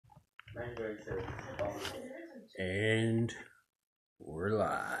And we're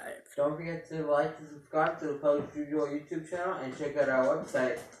live. Don't forget to like and subscribe to the Fellowship Joy YouTube channel and check out our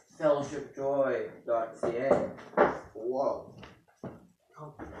website, fellowshipjoy.ca. Whoa.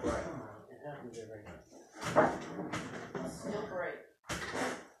 Oh, right. It happens every night. Still bright.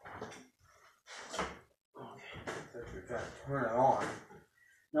 Okay. So you're trying to turn it on.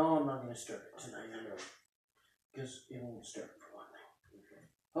 No, I'm not going to start it tonight. Because it won't start for one thing.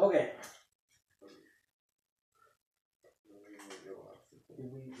 Okay. We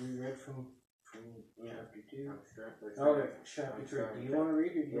read from chapter 2? Okay, chapter 3. Do you want to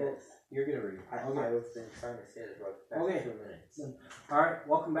read or do you? Yes. You're going to read. I was been trying to say this for the past 2 minutes. Alright,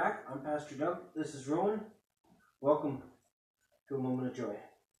 welcome back. I'm Pastor Doug. This is Rowan. Welcome to a moment of joy.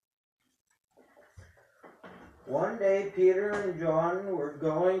 One day, Peter and John were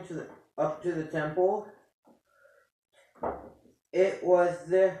going up to the temple. It was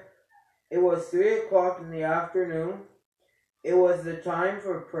 3 o'clock in the afternoon. It was the time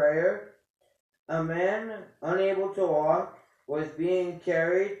for prayer. A man, unable to walk, was being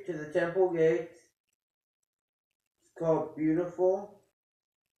carried to the temple gates. It's called Beautiful.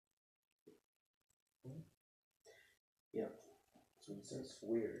 Yeah. So it says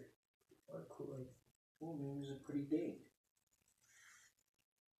weird. Well, maybe it was a pretty date.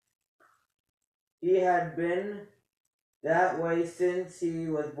 He had been that way since he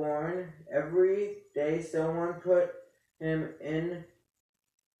was born. Every day someone put him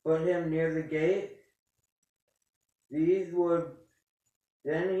near the gate. Then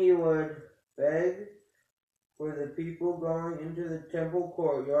he would beg for the people going into the temple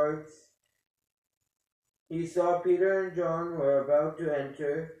courtyards. He saw Peter and John were about to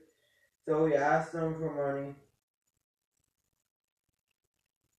enter, so he asked them for money.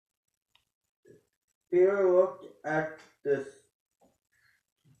 Peter looked at the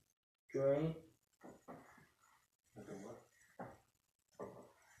joint.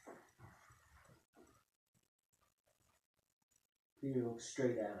 Peter looked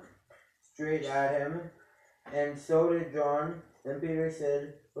straight at him, and so did John. Then Peter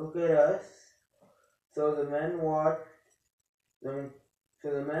said, "Look at us." So the men watched them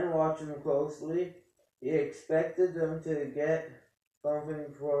closely. He expected them to get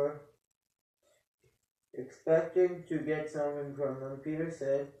something from them. Peter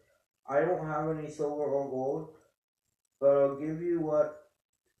said, "I don't have any silver or gold, but I'll give you what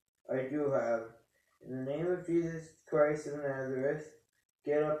I do have. In the name of Jesus Christ of Nazareth,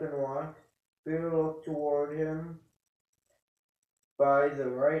 get up and walk." Peter looked toward him by the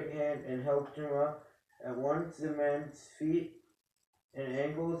right hand and helped him up. At once the man's feet and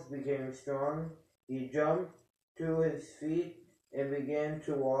ankles became strong. He jumped to his feet and began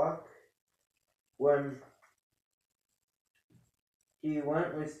to walk. When he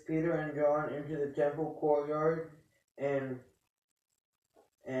went with Peter and John into the temple courtyard, and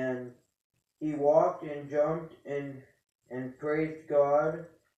he walked and jumped and praised God.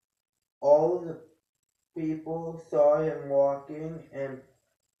 All the people saw him walking and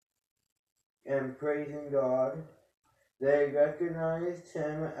praising God. They recognized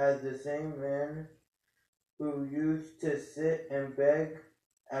him as the same man who used to sit and beg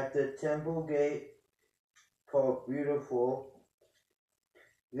at the temple gate called Beautiful.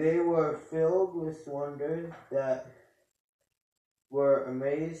 They were filled with wonder that were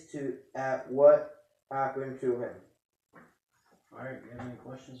amazed at what happened to him. Alright, you have any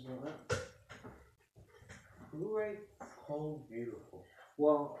questions about that? Who writes called Beautiful?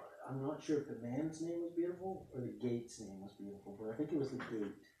 Well, I'm not sure if the man's name was Beautiful or the gate's name was Beautiful, but I think it was the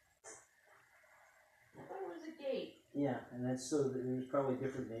gate. I thought it was a gate. Yeah, and that's so there's probably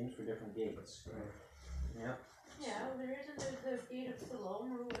different names for different gates. Right. Yeah. Yeah, well, there isn't the gate of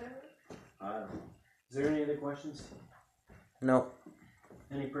Siloam or whatever. I don't know. Is there any other questions? Nope.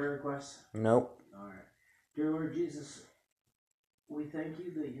 Any prayer requests? Nope. Alright. Dear Lord Jesus, we thank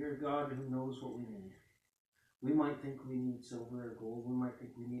you that you're a God who knows what we need. We might think we need silver or gold. We might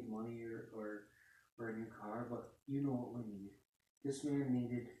think we need money or a new car, but you know what we need. This man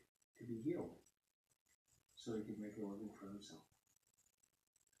needed to be healed so he could make a living for himself.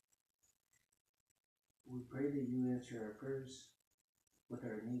 We pray that you answer our prayers with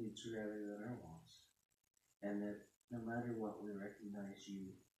our needs rather than our wants, and that no matter what, we recognize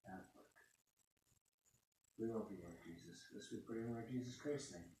you at work. We love you, Lord Jesus. This we pray in Lord Jesus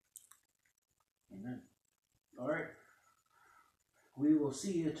Christ's name. Amen. Alright. We will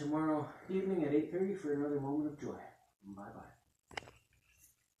see you tomorrow evening at 8:30 for another moment of joy. Bye-bye.